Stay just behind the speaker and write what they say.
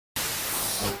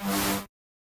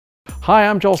Hi,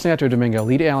 I'm Joel Santo Domingo,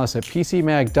 lead analyst at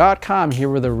PCMag.com, here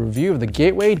with a review of the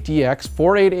Gateway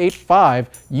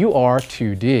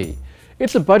DX4885-UR2D.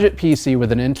 It's a budget PC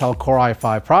with an Intel Core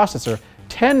i5 processor,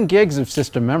 10 gigs of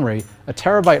system memory, a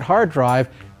terabyte hard drive,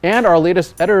 and our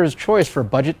latest editor's choice for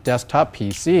budget desktop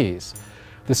PCs.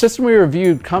 The system we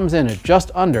reviewed comes in at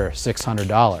just under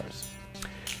 $600.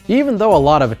 Even though a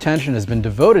lot of attention has been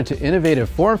devoted to innovative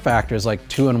form factors like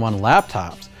 2-in-1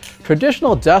 laptops,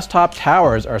 traditional desktop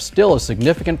towers are still a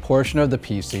significant portion of the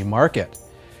PC market.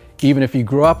 Even if you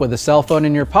grew up with a cell phone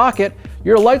in your pocket,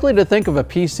 you're likely to think of a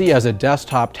PC as a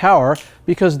desktop tower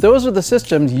because those are the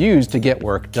systems used to get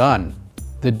work done.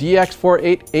 The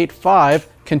DX4885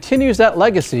 continues that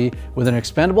legacy with an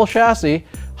expendable chassis,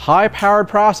 high-powered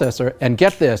processor, and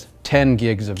get this, 10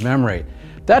 gigs of memory.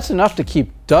 That's enough to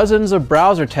keep dozens of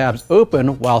browser tabs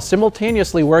open while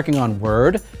simultaneously working on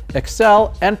Word,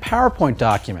 Excel, and PowerPoint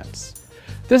documents.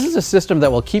 This is a system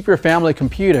that will keep your family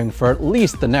computing for at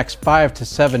least the next 5 to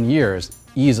 7 years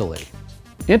easily.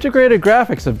 Integrated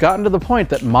graphics have gotten to the point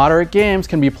that moderate games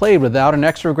can be played without an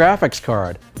extra graphics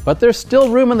card, but there's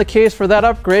still room in the case for that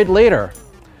upgrade later.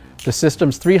 The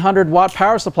system's 300-watt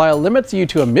power supply limits you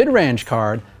to a mid-range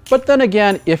card, but then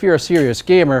again, if you're a serious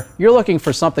gamer, you're looking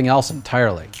for something else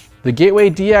entirely. The Gateway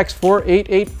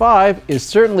DX4885 is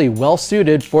certainly well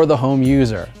suited for the home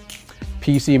user.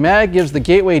 PC Mag gives the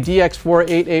Gateway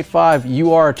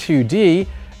DX4885-UR2D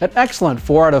an excellent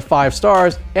 4 out of 5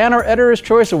 stars and our Editor's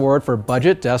Choice Award for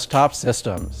budget desktop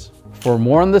systems. For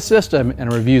more on the system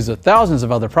and reviews of thousands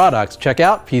of other products, check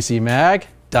out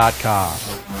PCMag.com.